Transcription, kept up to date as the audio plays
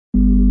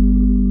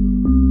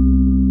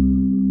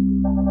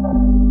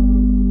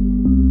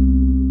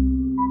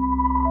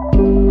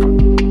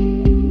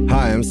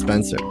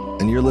Spencer,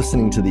 and you're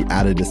listening to the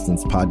At a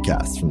Distance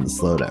podcast from The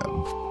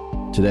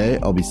Slowdown. Today,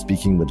 I'll be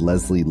speaking with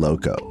Leslie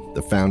Loko,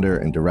 the founder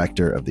and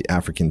director of the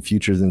African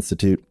Futures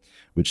Institute,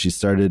 which she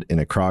started in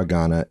Accra,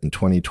 Ghana in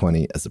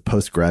 2020 as a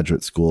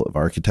postgraduate school of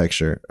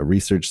architecture, a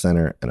research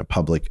center, and a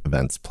public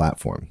events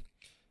platform.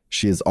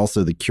 She is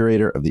also the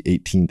curator of the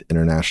 18th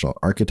International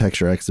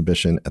Architecture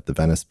Exhibition at the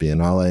Venice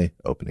Biennale,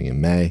 opening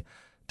in May,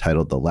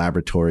 titled The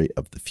Laboratory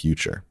of the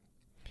Future.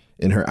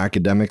 In her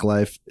academic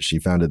life, she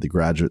founded the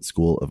Graduate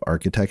School of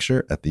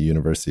Architecture at the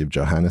University of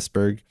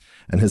Johannesburg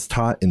and has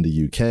taught in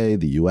the UK,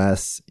 the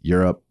US,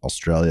 Europe,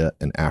 Australia,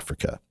 and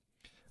Africa.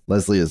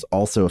 Leslie is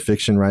also a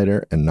fiction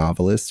writer and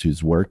novelist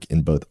whose work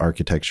in both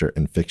architecture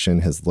and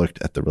fiction has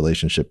looked at the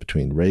relationship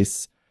between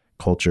race,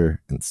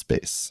 culture, and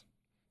space.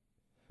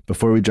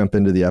 Before we jump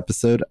into the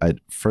episode,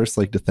 I'd first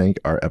like to thank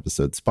our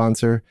episode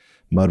sponsor,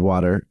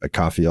 Mudwater, a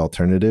coffee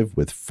alternative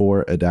with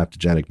 4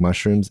 adaptogenic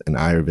mushrooms and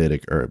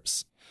Ayurvedic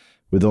herbs.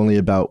 With only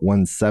about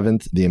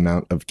 1/7 the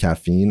amount of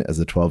caffeine as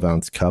a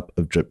 12-ounce cup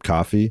of drip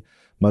coffee,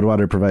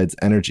 Mudwater provides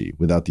energy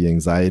without the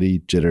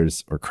anxiety,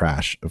 jitters, or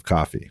crash of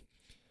coffee.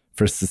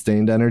 For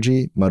sustained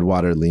energy,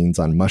 Mudwater leans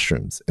on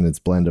mushrooms in its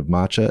blend of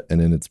matcha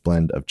and in its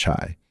blend of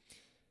chai.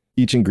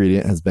 Each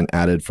ingredient has been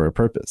added for a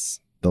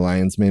purpose. The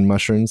lion's mane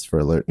mushrooms for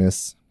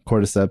alertness,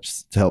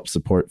 cordyceps to help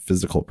support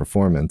physical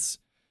performance,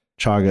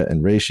 chaga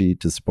and reishi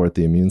to support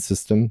the immune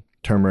system,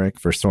 turmeric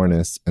for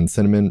soreness, and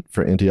cinnamon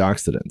for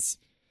antioxidants.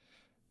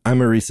 I'm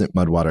a recent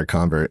Mudwater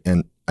convert,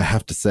 and I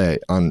have to say,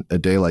 on a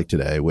day like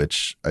today,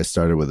 which I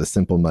started with a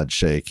simple mud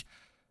shake,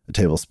 a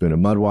tablespoon of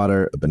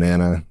Mudwater, a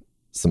banana,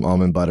 some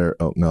almond butter,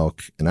 oat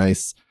milk, and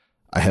ice,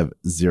 I have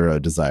zero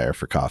desire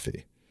for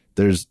coffee.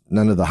 There's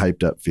none of the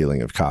hyped up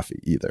feeling of coffee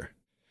either.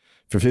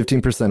 For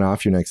 15%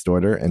 off your next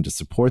order and to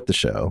support the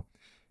show,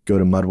 go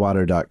to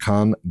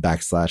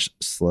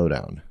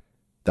mudwater.com/slowdown.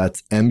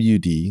 That's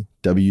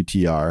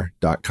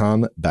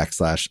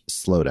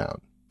mudwtr.com/slowdown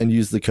and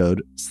use the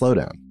code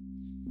slowdown.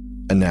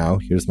 And now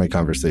here's my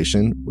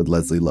conversation with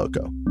Leslie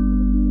Loko.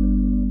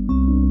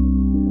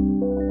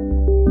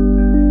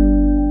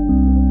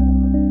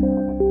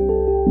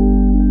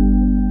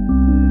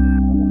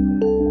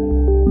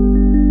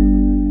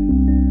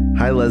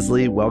 Hi,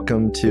 Leslie.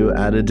 Welcome to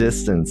At a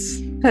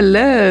Distance.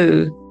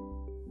 Hello.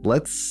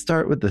 Let's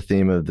start with the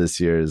theme of this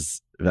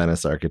year's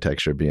Venice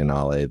Architecture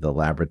Biennale, the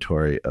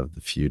Laboratory of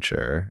the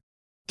Future.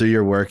 Through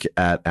your work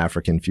at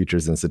African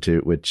Futures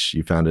Institute, which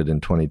you founded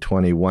in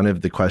 2020, one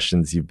of the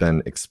questions you've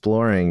been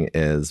exploring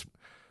is,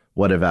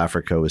 what if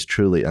Africa was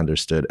truly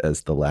understood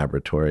as the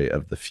laboratory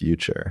of the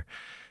future?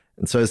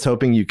 And so I was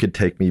hoping you could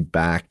take me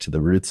back to the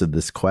roots of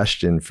this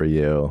question for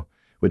you,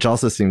 which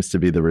also seems to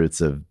be the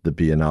roots of the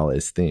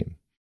Biennale's theme.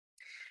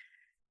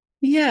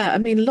 Yeah, I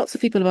mean, lots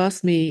of people have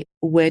asked me,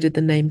 where did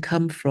the name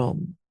come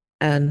from?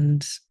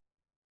 And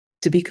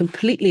to be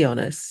completely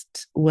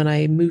honest, when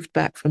I moved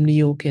back from New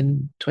York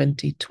in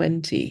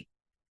 2020,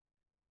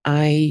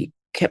 I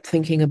kept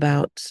thinking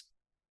about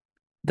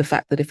the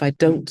fact that if I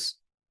don't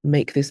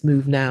make this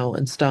move now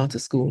and start a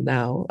school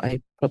now,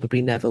 I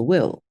probably never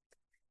will.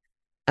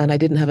 And I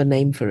didn't have a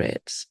name for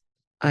it.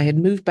 I had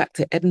moved back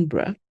to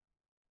Edinburgh,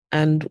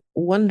 and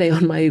one day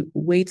on my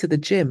way to the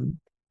gym,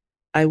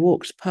 I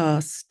walked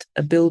past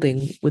a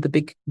building with a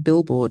big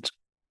billboard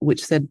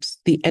which said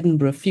the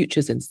Edinburgh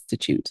Futures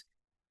Institute,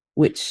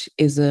 which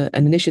is an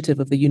initiative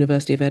of the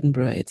University of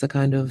Edinburgh. It's a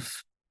kind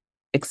of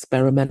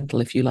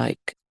experimental, if you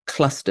like,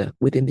 cluster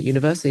within the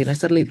university. And I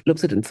suddenly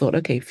looked at it and thought,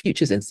 okay,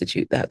 Futures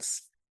Institute,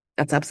 that's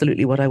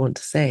absolutely what I want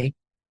to say.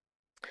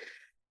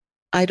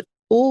 I'd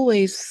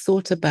always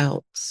thought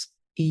about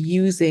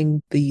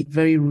using the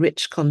very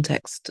rich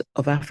context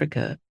of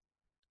Africa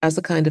as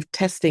a kind of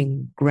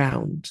testing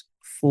ground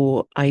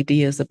for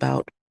ideas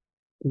about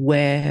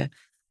where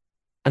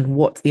and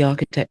what the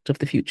architect of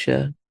the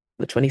future,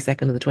 the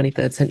 22nd and the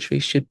 23rd century,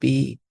 should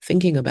be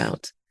thinking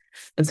about.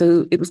 And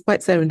so it was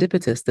quite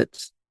serendipitous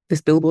that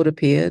this billboard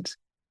appeared,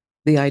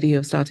 the idea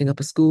of starting up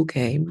a school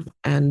came,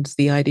 and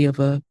the idea of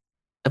an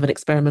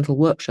experimental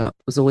workshop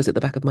was always at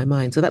the back of my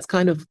mind. So that's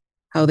kind of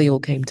how they all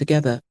came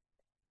together.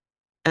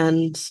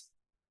 And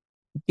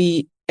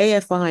the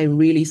AFI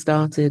really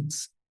started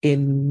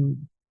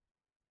in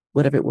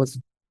whatever it was,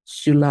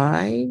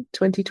 July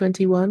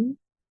 2021,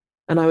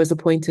 and I was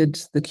appointed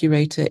the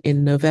curator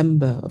in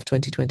November of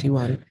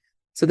 2021.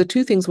 So the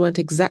two things weren't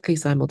exactly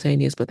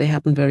simultaneous, but they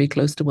happened very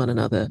close to one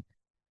another.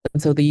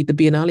 And so the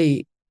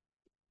Biennale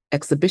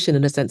exhibition,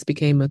 in a sense,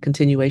 became a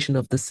continuation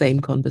of the same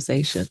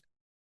conversation.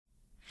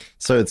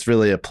 So it's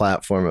really a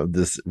platform of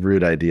this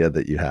root idea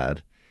that you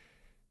had.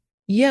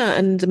 Yeah,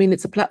 and I mean,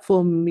 it's a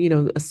platform,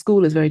 a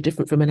school is very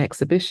different from an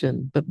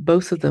exhibition, but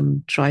both of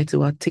them try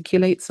to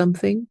articulate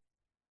something.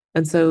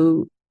 And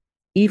so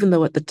even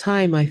though at the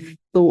time I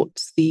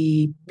thought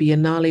the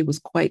Biennale was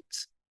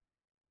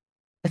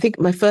I think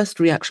my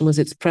first reaction was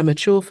it's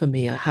premature for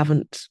me. I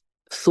haven't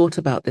thought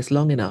about this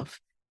long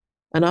enough.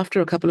 And after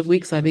a couple of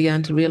weeks, I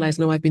began to realize,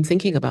 no, I've been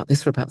thinking about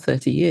this for about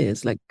 30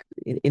 years. Like,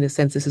 in a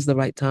sense, this is the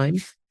right time.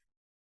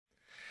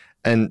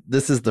 And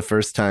this is the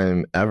first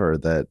time ever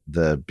that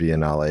the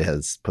Biennale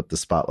has put the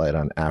spotlight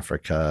on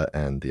Africa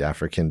and the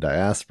African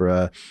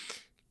diaspora.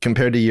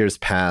 Compared to years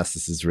past,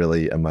 this is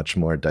really a much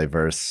more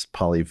diverse,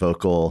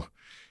 polyvocal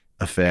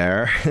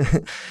affair.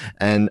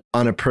 And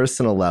on a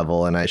personal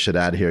level, and I should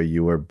add here,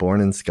 you were born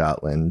in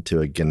Scotland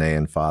to a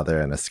Ghanaian father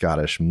and a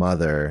Scottish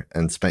mother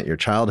and spent your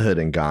childhood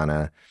in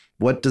Ghana.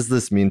 What does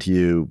this mean to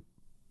you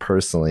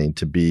personally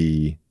to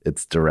be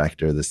its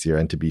director this year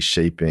and to be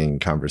shaping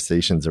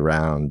conversations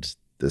around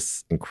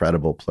this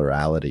incredible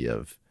plurality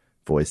of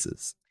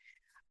voices?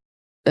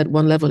 At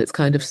one level, it's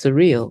kind of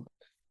surreal.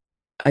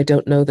 I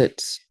don't know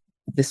that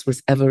this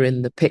was ever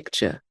in the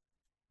picture.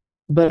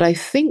 But I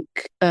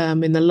think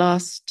in the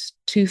last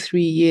 2,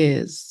 3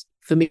 years,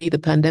 for me, the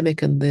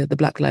pandemic and the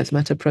Black Lives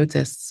Matter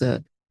protests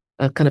are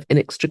kind of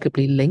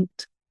inextricably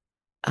linked.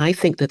 I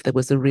think that there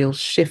was a real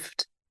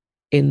shift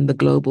in the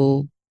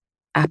global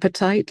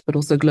appetite, but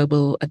also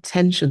global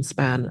attention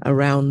span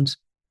around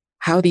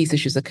how these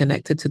issues are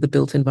connected to the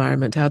built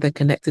environment, how they're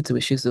connected to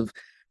issues of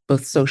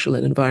both social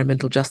and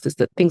environmental justice,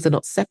 that things are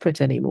not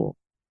separate anymore.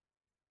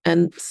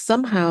 And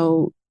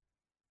somehow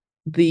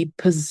the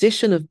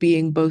position of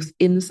being both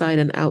inside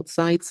and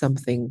outside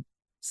something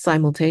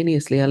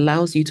simultaneously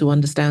allows you to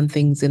understand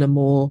things in a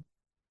more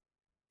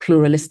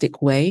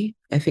pluralistic way.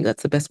 I think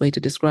that's the best way to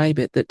describe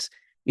it, that,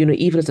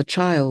 even as a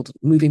child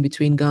moving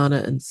between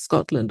Ghana and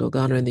Scotland or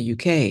Ghana and the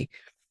UK,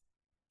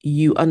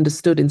 you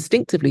understood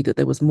instinctively that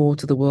there was more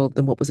to the world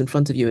than what was in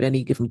front of you at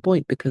any given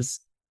point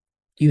because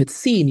you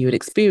had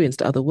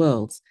experienced other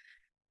worlds.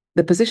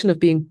 The position of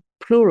being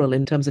plural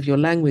in terms of your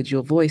language,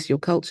 your voice, your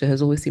culture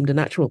has always seemed a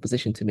natural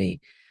position to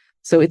me.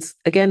 So it's,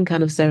 again,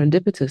 kind of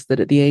serendipitous that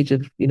at the age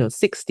of,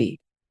 60,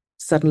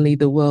 suddenly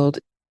the world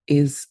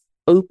is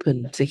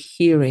open to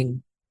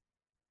hearing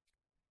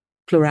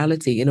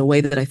plurality in a way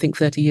that I think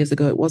 30 years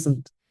ago it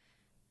wasn't.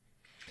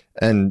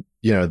 And,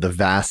 the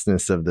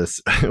vastness of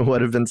this,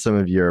 what have been some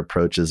of your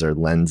approaches or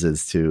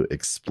lenses to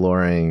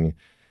exploring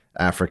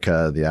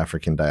Africa, the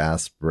African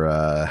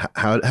diaspora?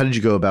 How did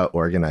you go about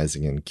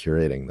organizing and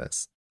curating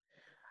this?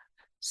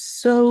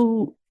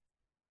 So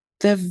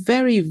they're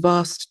very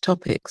vast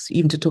topics.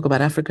 Even to talk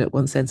about Africa, in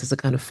one sense, is a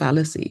kind of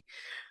fallacy.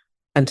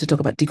 And to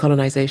talk about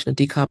decolonization and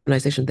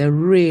decarbonization, they're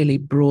really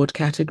broad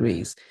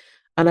categories.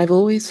 And I've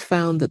always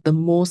found that the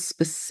more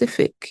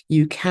specific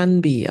you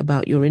can be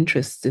about your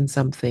interests in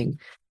something,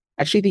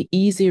 actually, the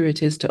easier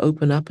it is to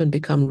open up and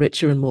become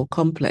richer and more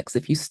complex.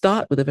 If you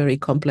start with a very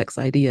complex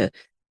idea,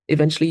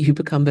 eventually you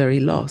become very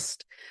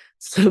lost.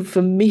 So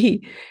for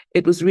me,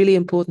 it was really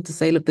important to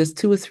say, look, there's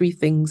 2 or 3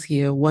 things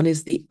here. One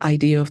is the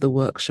idea of the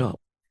workshop,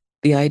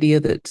 the idea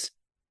that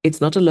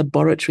it's not a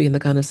laboratory in the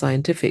kind of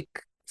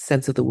scientific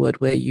sense of the word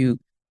where you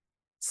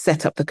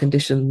set up the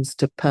conditions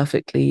to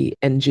perfectly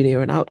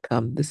engineer an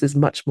outcome. This is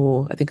much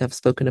more, I think I've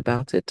spoken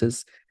about it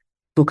as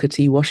Booker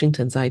T.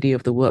 Washington's idea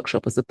of the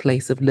workshop as a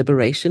place of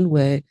liberation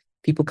where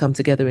people come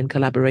together in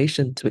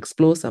collaboration to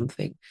explore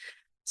something.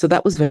 So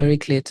that was very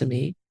clear to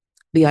me.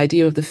 The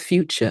idea of the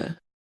future,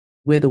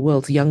 we're the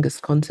world's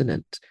youngest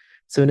continent.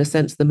 So in a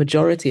sense, the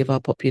majority of our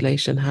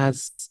population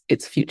has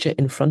its future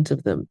in front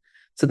of them.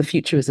 So the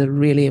future is a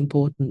really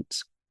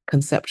important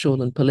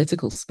conceptual and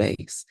political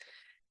space.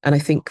 And I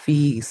think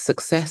the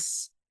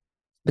success,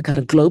 the kind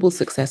of global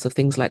success of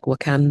things like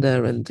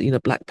Wakanda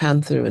and, Black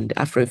Panther and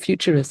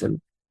Afrofuturism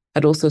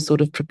had also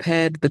sort of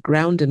prepared the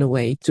ground in a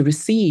way to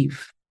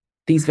receive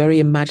these very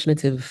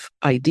imaginative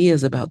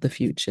ideas about the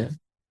future.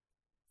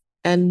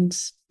 And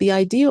the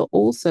idea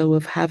also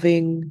of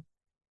having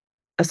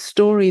a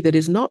story that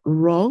is not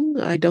wrong.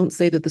 I don't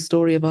say that the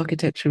story of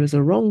architecture is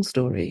a wrong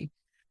story.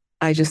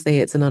 I just say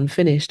it's an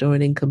unfinished or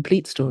an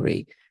incomplete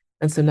story.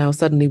 And so now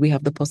suddenly we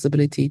have the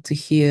possibility to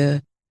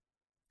hear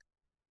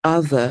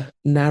other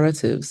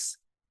narratives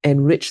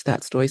enrich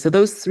that story. So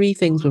those 3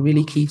 things were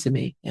really key to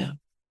me. Yeah.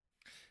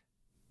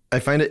 I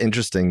find it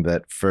interesting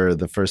that for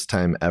the first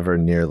time ever,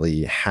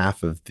 nearly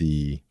half of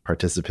the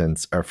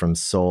participants are from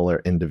sole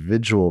or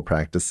individual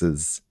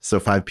practices, so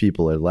 5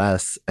 people or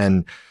less.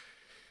 And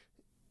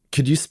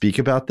could you speak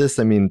about this?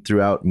 I mean,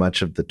 throughout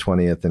much of the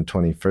 20th and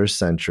 21st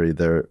century,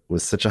 there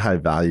was such a high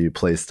value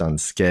placed on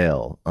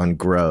scale, on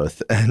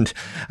growth. And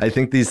I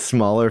think these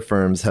smaller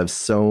firms have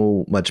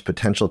so much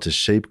potential to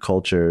shape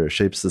culture,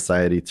 shape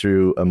society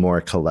through a more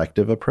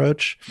collective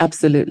approach.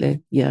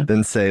 Absolutely. Yeah.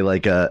 Than say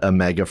like a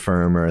mega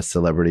firm or a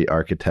celebrity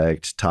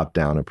architect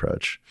top-down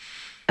approach.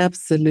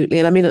 Absolutely.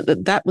 And I mean,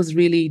 that was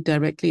really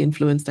directly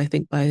influenced, I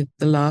think, by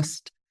the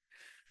last,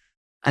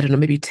 I don't know,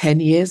 maybe 10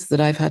 years that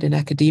I've had in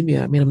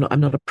academia. I mean, I'm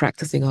not a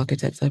practicing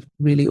architect. I've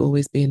really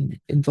always been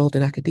involved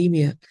in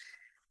academia.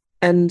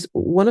 And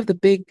one of the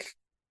big,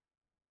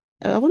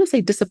 I want to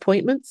say,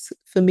 disappointments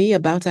for me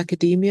about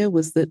academia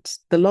was that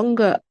the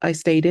longer I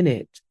stayed in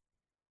it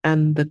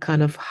and the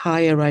kind of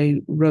higher I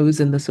rose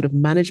in the sort of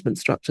management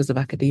structures of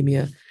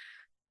academia,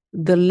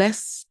 the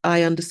less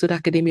I understood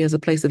academia as a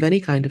place of any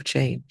kind of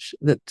change.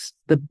 That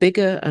the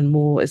bigger and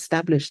more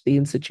established the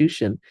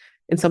institution,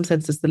 in some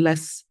senses, the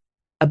less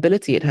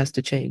ability it has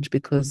to change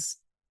because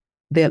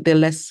they're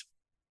less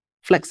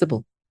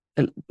flexible.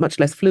 much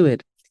less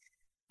fluid.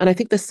 And I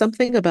think there's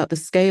something about the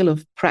scale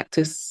of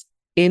practice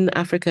in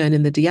Africa and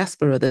in the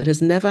diaspora that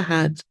has never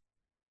had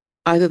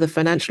either the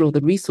financial or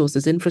the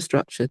resources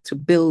infrastructure to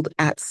build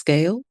at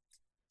scale.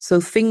 So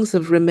things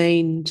have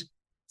remained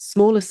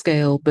smaller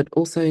scale, but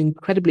also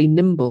incredibly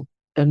nimble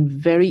and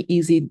very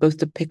easy both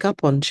to pick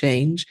up on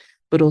change,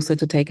 but also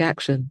to take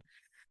action.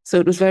 So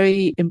it was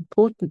very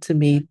important to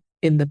me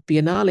in the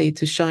Biennale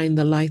to shine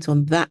the light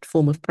on that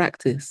form of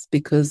practice,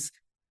 because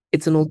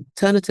it's an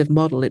alternative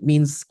model. It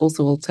means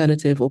also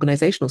alternative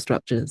organizational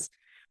structures,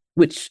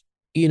 which,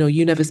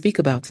 you never speak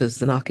about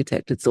as an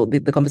architect. It's all, the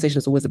conversation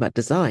is always about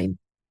design,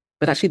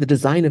 but actually the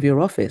design of your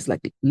office,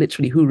 like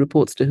literally who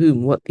reports to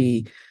whom, what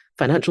the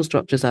financial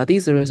structures are,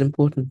 these are as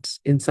important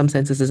in some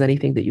senses as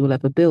anything that you will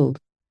ever build.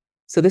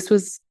 So this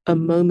was a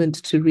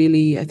moment to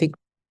really, I think,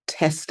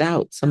 test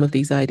out some of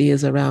these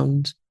ideas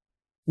around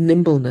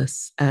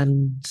nimbleness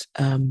and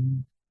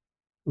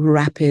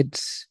rapid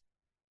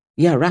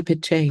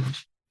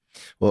change.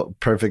 Well,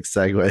 perfect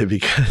segue,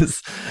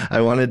 because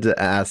I wanted to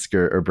ask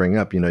or bring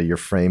up, you're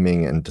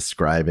framing and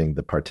describing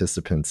the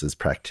participants as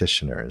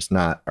practitioners,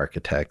 not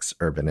architects,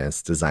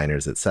 urbanists,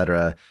 designers,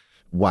 etc.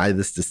 Why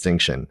this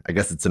distinction? I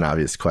guess it's an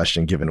obvious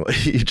question given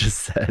what you just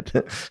said.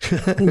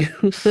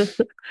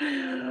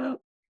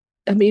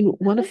 I mean,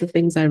 one of the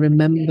things I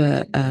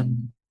remember,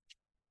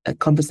 a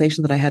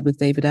conversation that I had with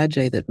David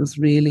Adjaye that was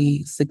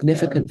really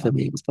significant for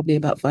me, it was probably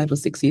about 5 or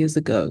 6 years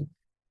ago.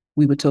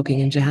 We were talking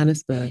in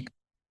Johannesburg,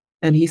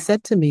 and he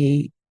said to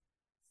me,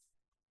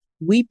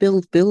 we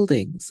build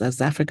buildings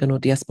as African or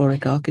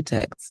diasporic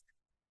architects,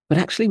 but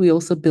actually we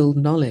also build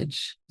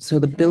knowledge. So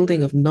the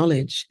building of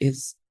knowledge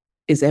is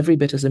every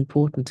bit as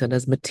important and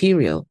as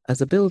material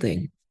as a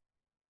building.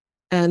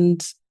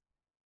 And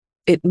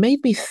it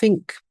made me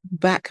think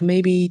back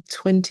maybe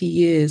 20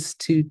 years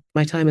to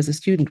my time as a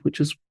student, which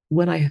was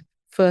when I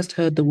first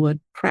heard the word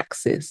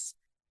praxis,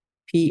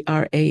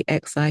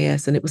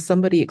 Praxis. And it was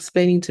somebody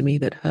explaining to me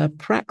that her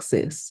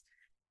praxis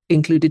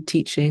included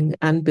teaching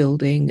and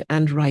building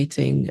and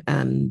writing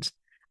and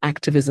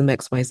activism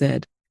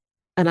XYZ.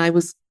 And I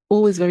was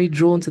always very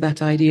drawn to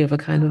that idea of a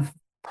kind of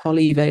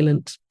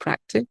polyvalent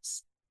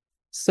practice.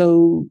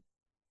 So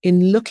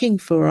in looking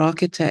for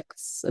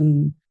architects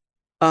and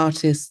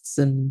artists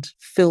and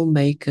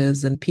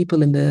filmmakers and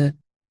people in the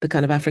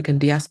kind of African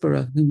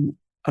diaspora who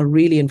are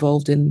really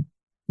involved in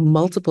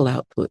multiple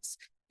outputs,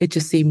 it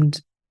just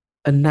seemed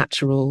a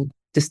natural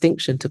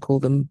distinction to call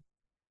them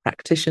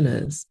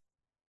practitioners.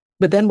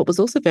 But then what was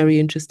also very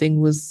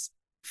interesting was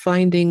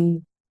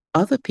finding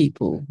other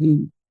people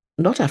who,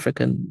 not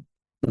African,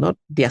 not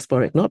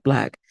diasporic, not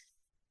Black,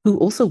 who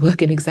also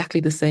work in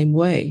exactly the same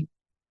way.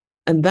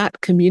 And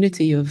that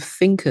community of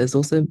thinkers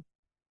also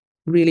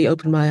really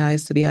opened my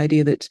eyes to the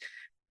idea that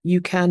you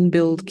can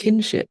build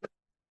kinship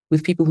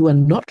with people who are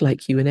not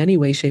like you in any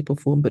way, shape, or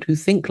form, but who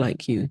think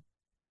like you.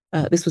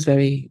 This was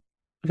very,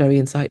 very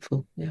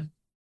insightful. Yeah.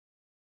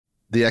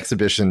 The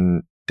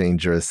exhibition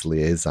Dangerous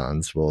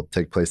Liaisons will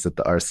take place at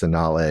the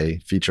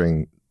Arsenale,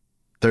 featuring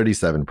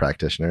 37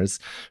 practitioners.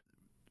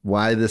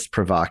 Why this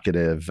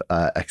provocative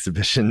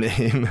exhibition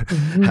name?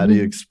 How do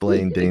you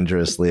explain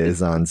Dangerous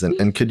Liaisons?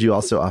 And could you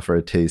also offer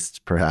a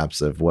taste,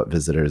 perhaps, of what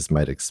visitors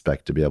might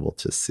expect to be able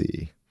to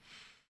see?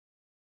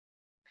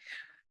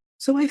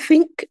 So I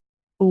think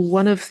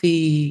one of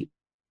the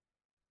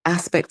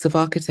aspects of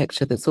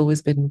architecture that's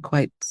always been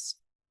quite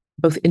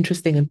both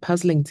interesting and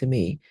puzzling to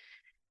me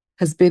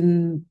has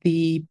been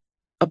the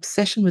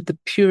obsession with the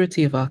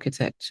purity of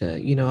architecture.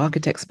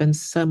 Architects spend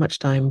so much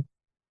time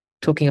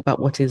talking about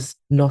what is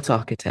not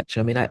architecture.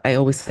 I mean, I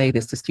always say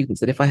this to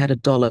students, that if I had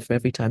 $1 for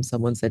every time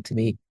someone said to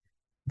me,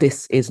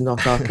 this is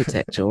not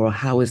architecture, or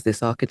how is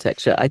this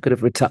architecture, I could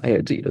have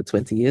retired,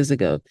 20 years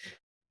ago.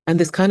 And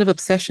this kind of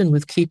obsession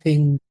with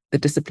keeping the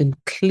discipline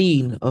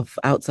clean of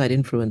outside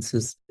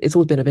influences, it's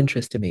always been of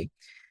interest to me.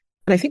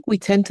 And I think we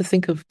tend to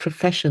think of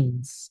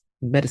professions,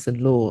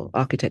 medicine, law,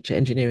 architecture,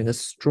 engineering, as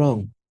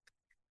strong.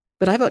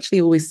 But I've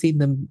actually always seen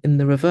them in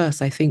the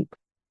reverse. I think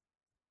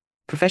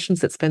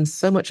professions that spend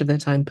so much of their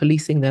time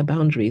policing their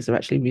boundaries are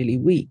actually really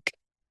weak.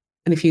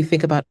 And if you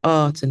think about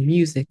art and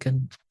music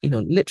and,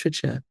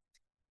 literature,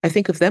 I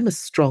think of them as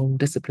strong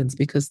disciplines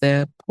because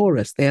they're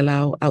porous. They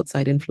allow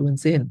outside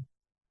influence in.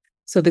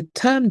 So the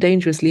term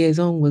dangerous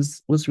liaison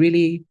was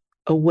really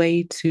a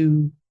way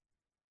to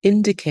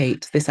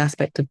indicate this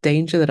aspect of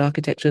danger, that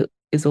architecture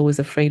is always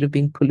afraid of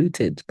being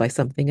polluted by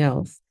something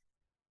else.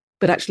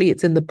 But actually,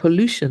 it's in the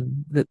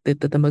pollution that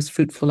the most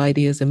fruitful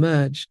ideas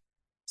emerge.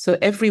 So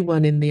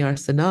everyone in the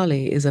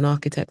Arsenale is an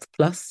architect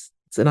plus.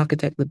 It's an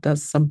architect that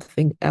does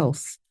something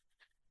else.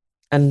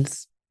 And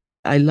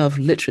I love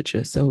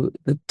literature, so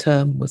the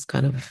term was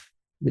kind of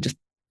just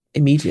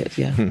immediate,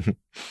 yeah.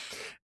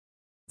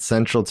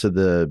 Central to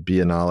the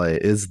Biennale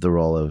is the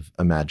role of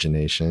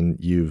imagination.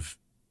 You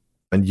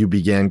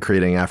began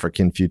creating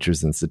African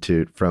Futures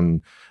Institute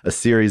from a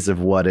series of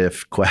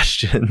what-if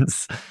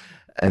questions.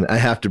 And I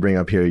have to bring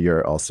up here,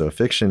 you're also a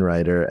fiction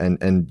writer,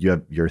 and you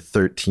have your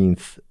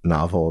 13th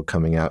novel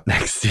coming out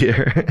next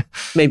year.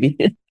 Maybe.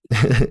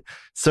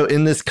 So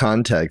in this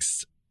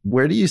context,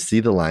 where do you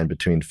see the line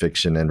between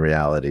fiction and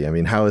reality? I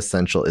mean, how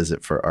essential is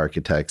it for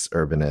architects,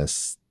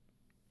 urbanists,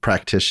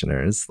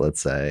 practitioners,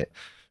 let's say,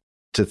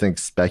 to think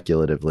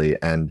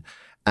speculatively and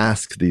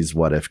ask these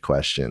what if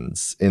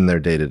questions in their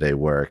day-to-day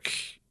work,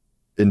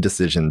 in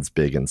decisions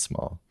big and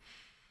small?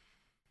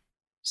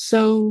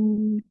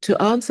 So,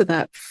 to answer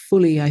that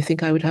fully, I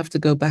think I would have to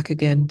go back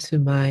again to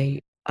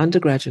my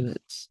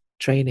undergraduate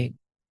training.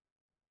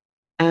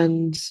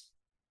 And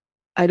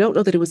I don't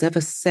know that it was ever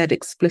said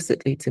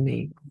explicitly to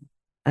me.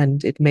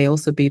 And it may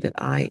also be that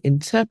I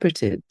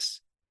interpreted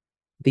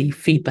the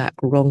feedback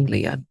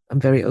wrongly. I'm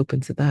very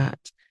open to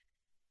that.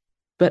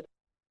 But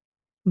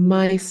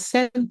my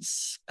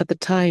sense at the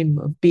time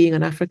of being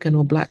an African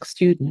or Black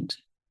student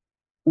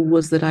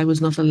was that I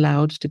was not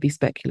allowed to be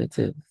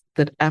speculative,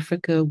 that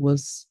Africa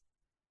was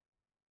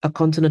a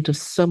continent of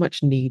so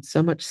much need,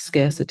 so much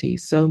scarcity,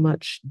 so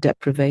much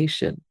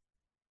deprivation,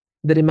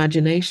 that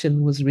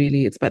imagination was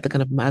really, it's about the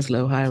kind of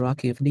Maslow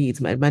hierarchy of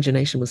needs. My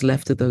imagination was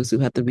left to those who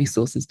had the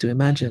resources to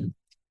imagine.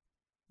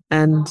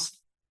 And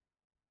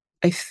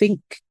I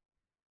think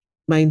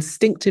my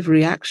instinctive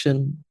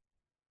reaction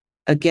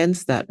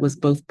against that was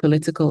both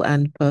political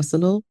and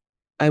personal.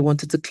 I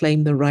wanted to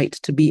claim the right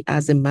to be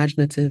as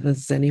imaginative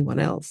as anyone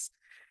else.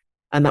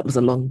 And that was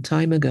a long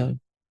time ago.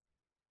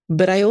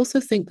 But I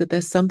also think that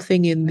there's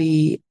something in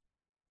the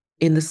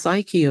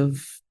psyche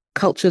of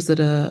cultures that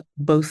are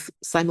both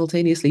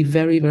simultaneously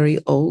very, very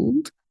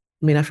old.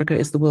 I mean, Africa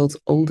is the world's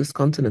oldest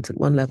continent at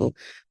one level,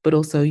 but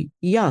also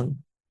young.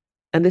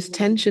 And this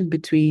tension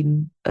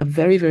between a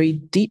very, very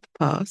deep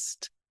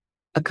past,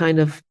 a kind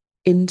of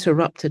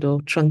interrupted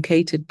or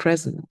truncated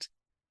present,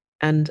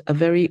 and a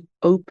very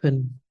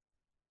open,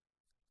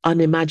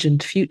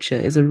 unimagined future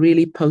is a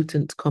really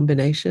potent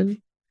combination.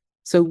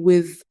 So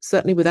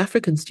certainly with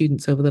African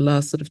students over the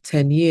last sort of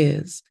 10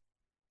 years,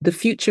 the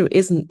future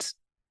isn't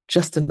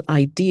just an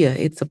idea,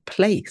 it's a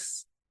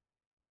place.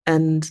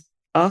 And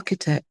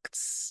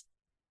architects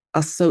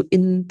are so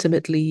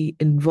intimately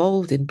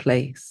involved in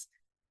place.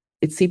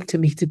 It seemed to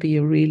me to be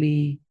a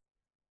really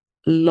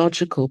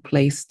logical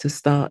place to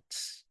start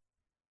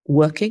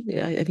working,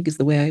 I think is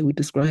the way I would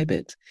describe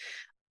it.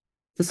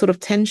 The sort of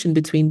tension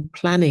between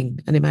planning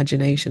and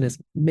imagination is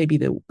maybe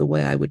the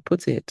way I would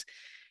put it.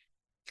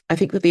 I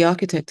think that the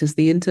architect is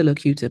the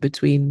interlocutor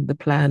between the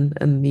plan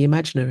and the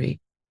imaginary,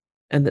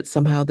 and that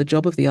somehow the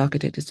job of the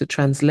architect is to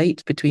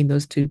translate between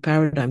those two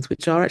paradigms,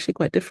 which are actually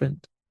quite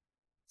different.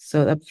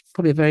 So that's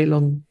probably a very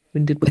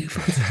long-winded way of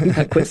answering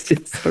that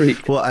question. Sorry.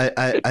 Well,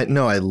 I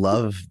no, I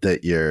love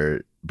that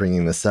you're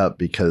bringing this up,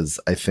 because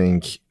I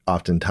think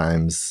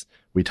oftentimes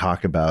we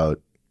talk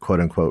about quote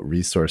unquote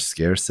resource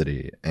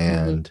scarcity.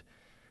 And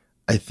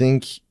I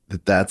think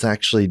that that's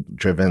actually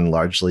driven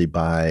largely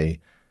by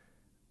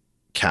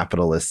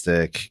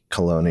capitalistic,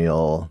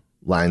 colonial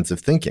lines of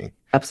thinking.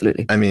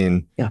 Absolutely. I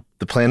mean,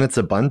 the planet's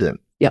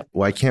abundant. Yeah.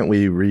 Why can't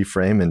we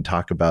reframe and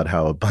talk about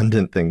how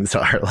abundant things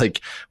are?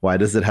 Like, why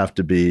does it have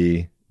to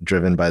be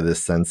driven by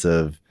this sense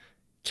of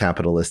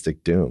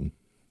capitalistic doom?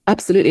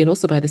 Absolutely. And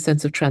also by the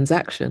sense of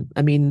transaction.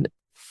 I mean,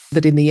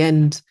 that in the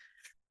end,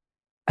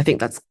 I think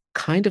that's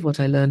kind of what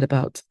I learned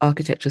about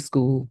architecture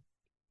school,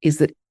 is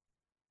that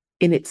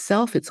in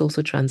itself, it's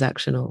also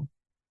transactional.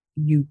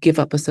 You give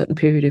up a certain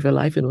period of your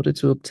life in order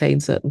to obtain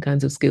certain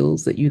kinds of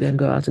skills that you then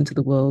go out into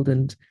the world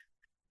and,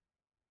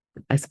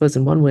 I suppose,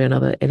 in one way or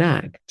another,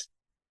 enact.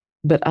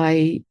 But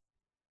I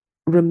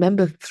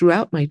remember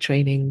throughout my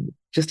training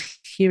just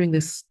hearing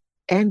this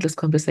endless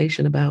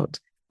conversation about,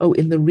 oh,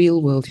 in the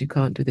real world, you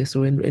can't do this,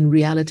 or in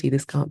reality,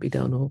 this can't be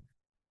done, or,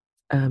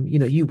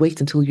 you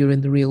wait until you're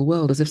in the real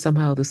world, as if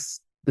somehow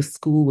the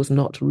school was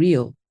not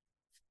real.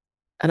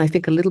 And I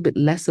think a little bit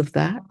less of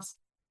that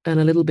and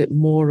a little bit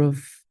more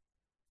of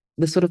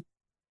the sort of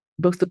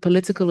both the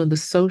political and the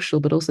social,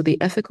 but also the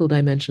ethical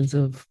dimensions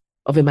of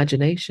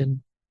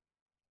imagination.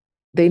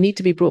 They need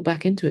to be brought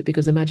back into it,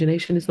 because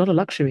imagination is not a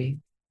luxury.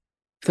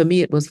 For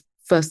me, it was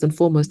first and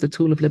foremost a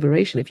tool of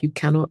liberation. If you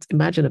cannot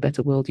imagine a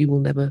better world, you will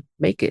never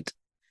make it.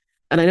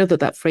 And I know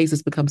that phrase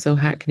has become so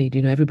hackneyed.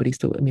 Everybody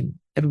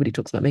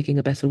talks about making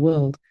a better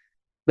world.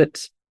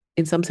 But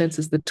in some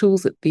senses, the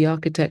tools that the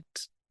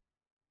architect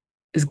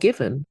is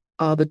given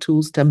are the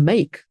tools to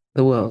make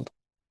the world.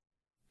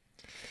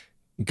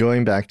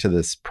 Going back to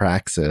this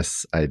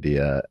praxis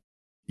idea,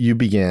 you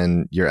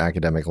began your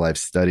academic life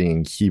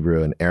studying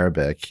Hebrew and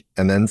Arabic,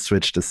 and then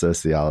switched to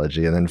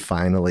sociology, and then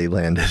finally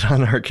landed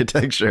on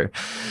architecture.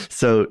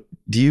 So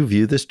do you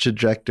view this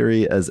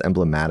trajectory as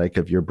emblematic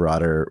of your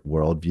broader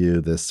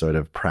worldview, this sort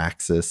of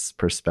praxis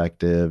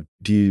perspective?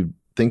 Do you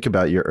think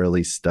about your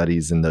early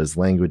studies in those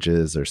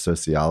languages or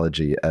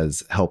sociology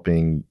as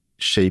helping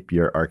shape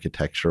your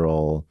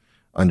architectural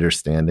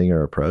understanding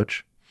or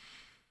approach?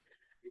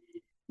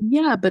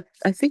 Yeah, but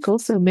I think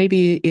also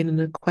maybe in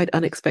a quite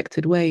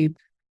unexpected way,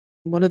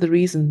 one of the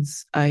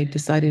reasons I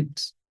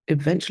decided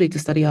eventually to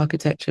study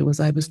architecture was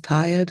I was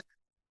tired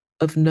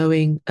of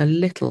knowing a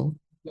little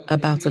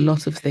about a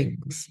lot of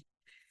things.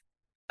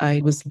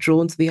 I was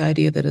drawn to the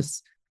idea that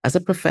as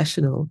a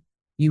professional,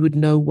 you would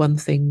know one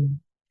thing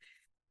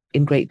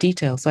in great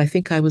detail. So I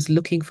think I was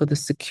looking for the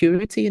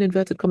security in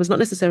inverted commas, not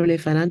necessarily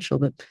financial,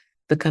 but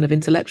the kind of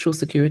intellectual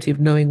security of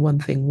knowing one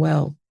thing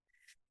well.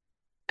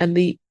 And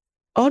the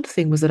odd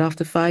thing was that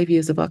after 5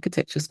 years of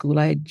architecture school,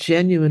 I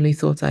genuinely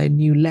thought I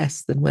knew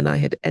less than when I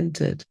had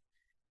entered.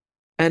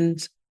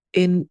 And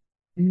in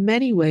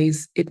many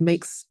ways, it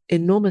makes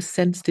enormous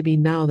sense to me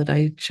now that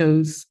I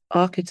chose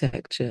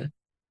architecture,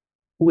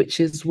 which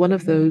is one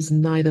of those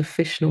neither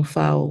fish nor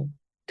fowl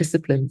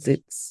disciplines.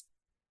 It's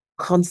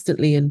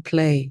constantly in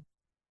play.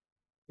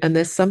 And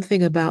there's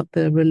something about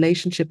the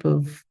relationship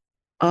of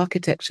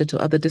architecture to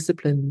other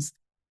disciplines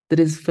that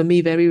is, for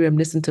me, very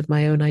reminiscent of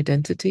my own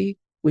identity,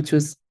 which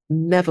was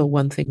never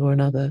one thing or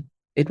another.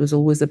 It was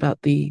always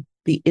about the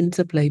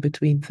interplay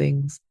between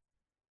things.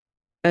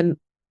 And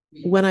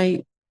when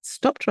I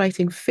stopped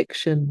writing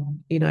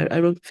fiction, I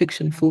wrote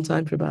fiction full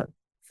time for about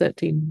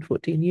 13,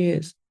 14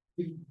 years.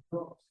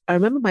 I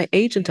remember my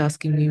agent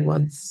asking me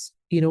once,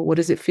 what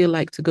does it feel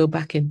like to go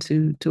back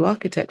into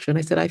architecture? And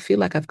I said, I feel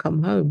like I've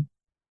come home.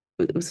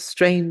 It was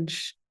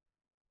strange.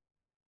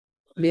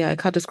 Yeah, I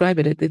can't describe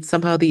it. It's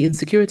somehow the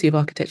insecurity of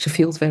architecture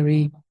feels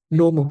very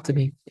normal to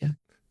me. Yeah.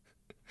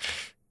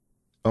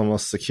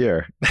 Almost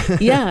secure.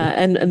 Yeah.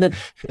 And that,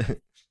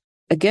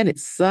 again,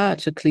 it's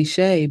such a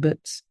cliche,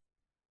 but,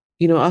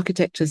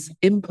 architecture's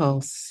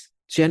impulse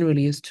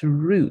generally is to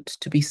root,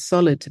 to be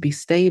solid, to be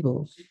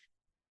stable.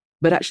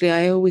 But actually,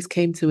 I always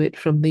came to it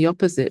from the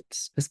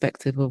opposite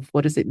perspective of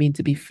what does it mean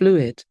to be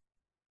fluid?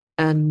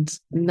 And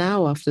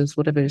now, after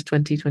whatever it is,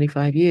 20,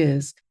 25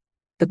 years,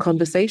 the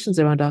conversations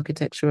around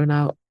architecture are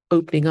now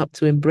opening up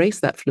to embrace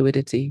that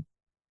fluidity.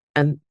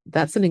 And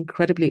that's an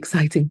incredibly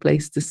exciting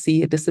place to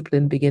see a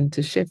discipline begin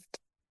to shift.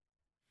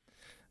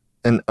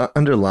 And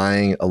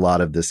underlying a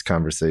lot of this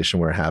conversation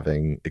we're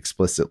having,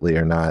 explicitly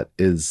or not,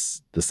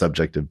 is the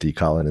subject of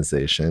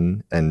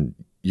decolonization. And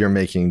you're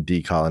making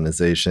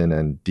decolonization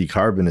and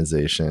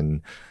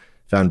decarbonization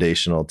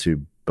foundational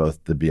to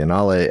both the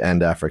Biennale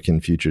and African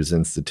Futures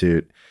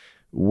Institute.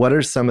 What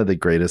are some of the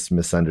greatest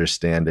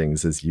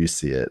misunderstandings, as you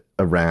see it,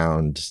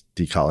 around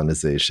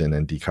decolonization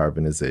and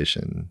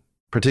decarbonization,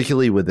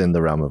 particularly within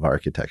the realm of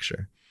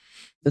architecture?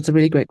 That's a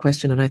really great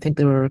question. And I think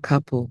there are a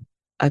couple.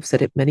 I've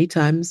said it many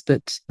times,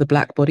 but the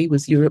black body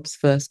was Europe's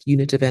first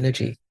unit of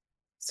energy.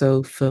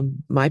 So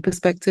from my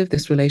perspective,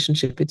 this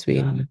relationship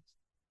between,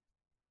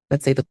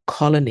 let's say, the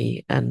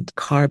colony and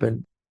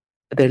carbon,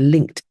 they're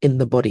linked in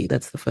the body.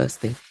 That's the first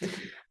thing.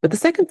 But the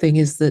second thing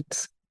is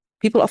that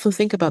people often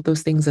think about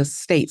those things as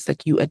states,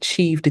 like you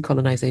achieve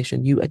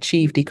decolonization, you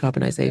achieve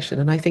decarbonization.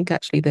 And I think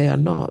actually they are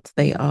not.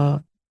 They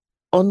are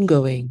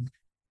ongoing,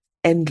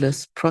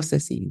 endless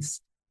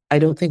processes. I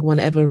don't think one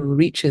ever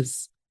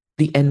reaches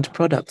the end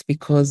product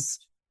because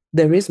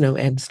there is no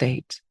end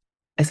state.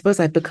 I suppose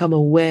I've become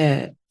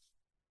aware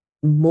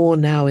more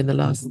now in the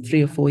last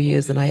 3 or 4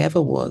 years than I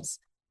ever was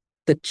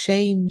that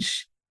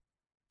change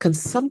can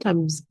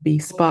sometimes be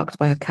sparked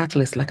by a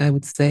catalyst. Like I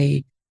would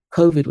say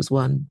COVID was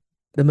one.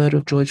 The murder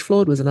of George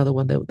Floyd was another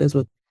one. Those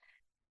were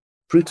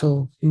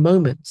brutal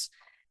moments.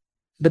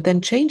 But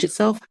then change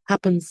itself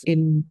happens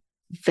in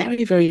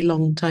very, very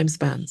long time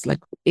spans, like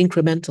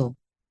incremental.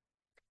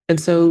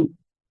 And so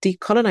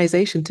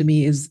decolonization to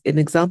me is an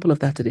example of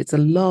that. It's a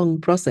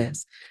long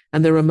process.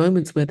 And there are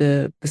moments where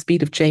the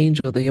speed of change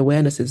or the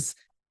awareness is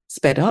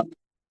sped up.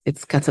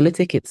 It's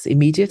catalytic, it's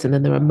immediate. And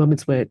then there are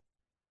moments where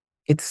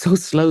it's so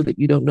slow that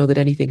you don't know that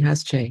anything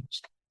has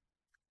changed.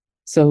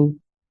 So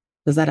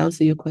does that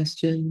answer your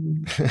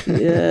question?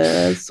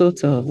 Yeah,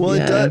 sort of. Well,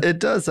 yeah. It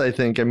does, I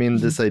think. I mean,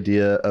 this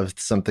idea of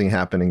something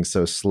happening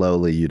so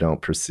slowly you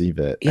don't perceive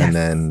it. Yes. And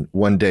then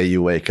one day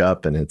you wake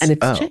up and it's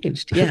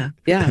changed. Yeah.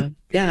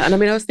 And I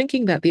mean, I was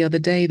thinking that the other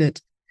day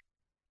that,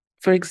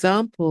 for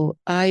example,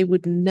 I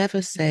would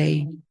never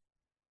say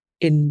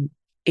in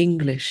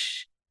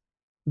English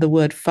the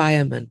word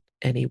fireman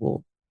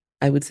anymore.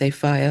 I would say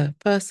fire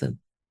person.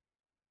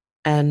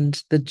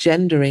 And the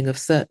gendering of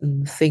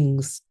certain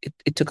things,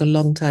 it took a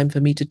long time for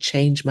me to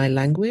change my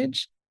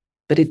language,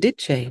 but it did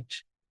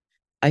change.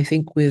 I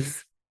think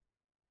with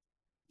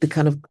the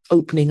kind of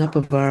opening up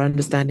of our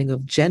understanding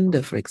of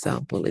gender, for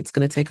example, it's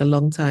going to take a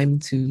long time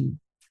to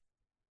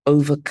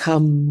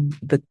overcome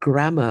the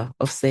grammar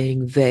of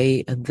saying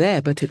they and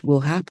their, but it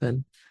will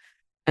happen.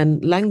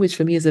 And language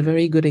for me is a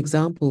very good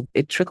example.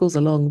 It trickles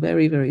along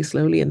very, very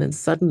slowly, and then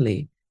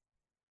suddenly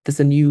there's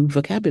a new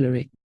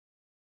vocabulary.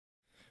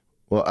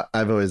 Well,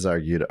 I've always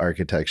argued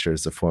architecture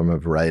is a form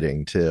of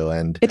writing too.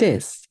 And it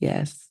is,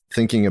 yes.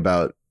 Thinking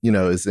about,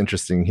 it's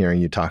interesting hearing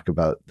you talk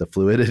about the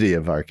fluidity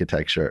of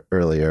architecture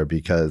earlier,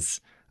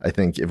 because I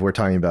think if we're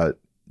talking about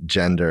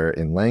gender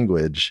in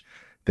language,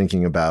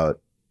 thinking about,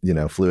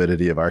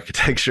 fluidity of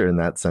architecture in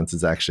that sense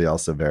is actually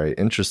also very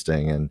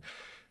interesting and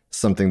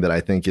something that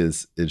I think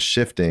is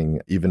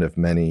shifting, even if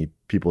many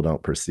people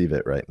don't perceive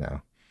it right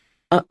now.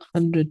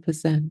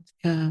 100%.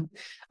 Yeah.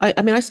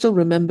 I mean, I still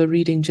remember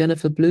reading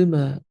Jennifer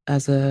Bloomer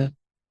as a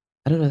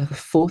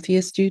fourth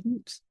year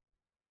student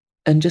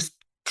and just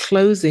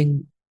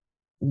closing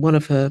one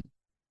of her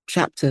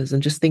chapters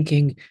and just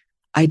thinking,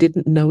 I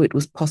didn't know it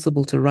was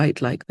possible to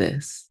write like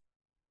this.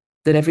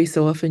 That every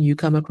so often you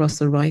come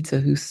across a writer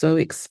who so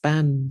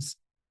expands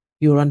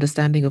your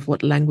understanding of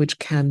what language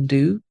can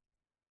do.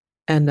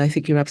 And I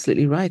think you're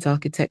absolutely right.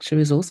 Architecture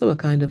is also a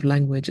kind of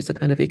language. It's a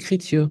kind of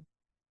écriture.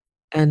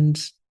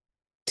 And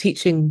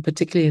teaching,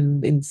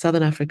 particularly in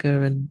Southern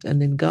Africa and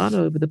in Ghana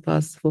over the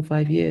past 4 or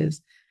 5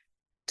 years,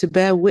 to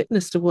bear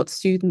witness to what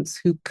students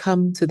who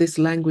come to this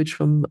language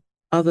from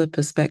other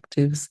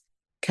perspectives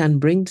can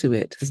bring to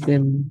it has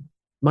been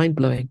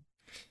mind-blowing.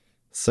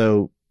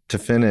 So to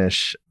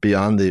finish,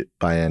 beyond the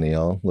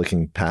biennial,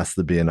 looking past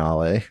the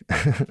Biennale,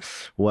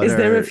 is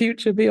there a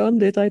future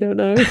beyond it? I don't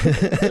know.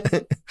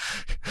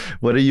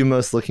 What are you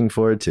most looking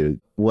forward to?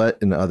 What,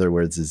 in other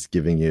words, is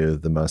giving you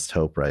the most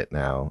hope right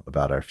now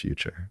about our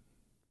future?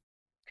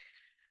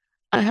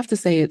 I have to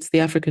say it's the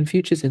African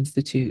Futures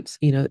Institute.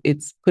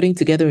 It's putting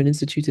together an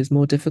institute is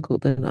more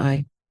difficult than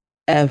I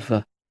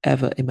ever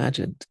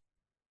imagined.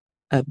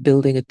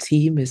 Building a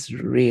team is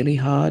really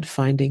hard,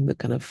 finding the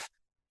kind of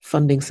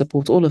funding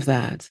support, all of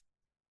that.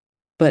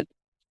 But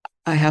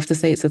I have to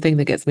say it's the thing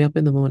that gets me up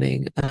in the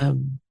morning.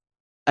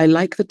 I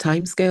like the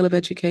time scale of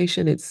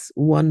education. It's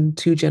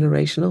 1-2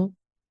 generational.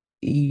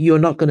 You're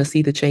not going to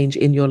see the change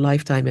in your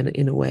lifetime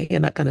in a way,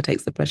 and that kind of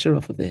takes the pressure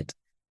off of it.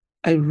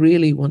 I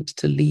really want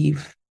to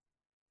leave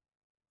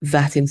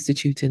that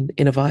institute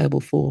in a viable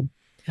form.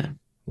 Yeah.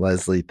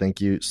 Leslie, thank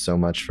you so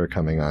much for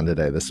coming on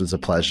today. This was a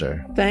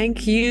pleasure.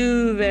 Thank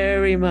you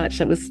very much.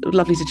 It was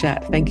lovely to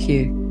chat. Thank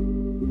you.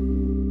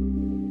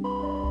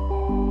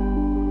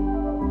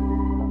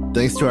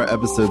 Thanks to our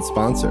episode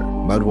sponsor,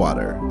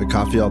 Mudwater, a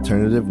coffee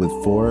alternative with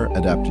 4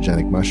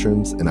 adaptogenic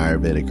mushrooms and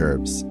Ayurvedic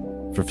herbs.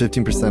 For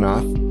 15%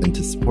 off and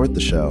to support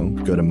the show,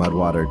 go to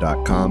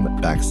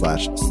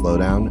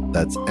mudwater.com/slowdown.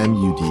 That's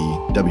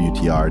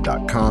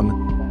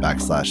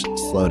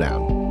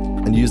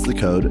mudwtr.com/slowdown. And use the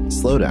code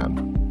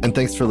SLOWDOWN. And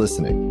thanks for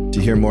listening.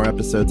 To hear more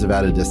episodes of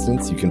At a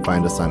Distance, you can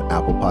find us on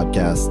Apple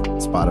Podcasts,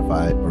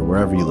 Spotify, or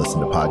wherever you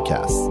listen to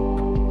podcasts.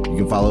 You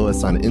can follow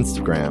us on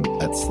Instagram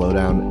at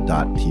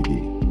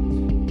slowdown.tv.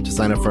 To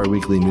sign up for our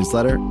weekly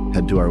newsletter,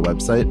 head to our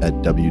website at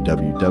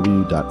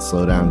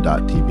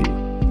www.slowdown.tv.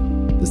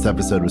 This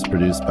episode was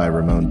produced by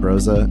Ramon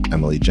Broza,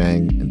 Emily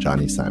Jang, and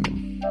Johnny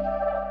Simon.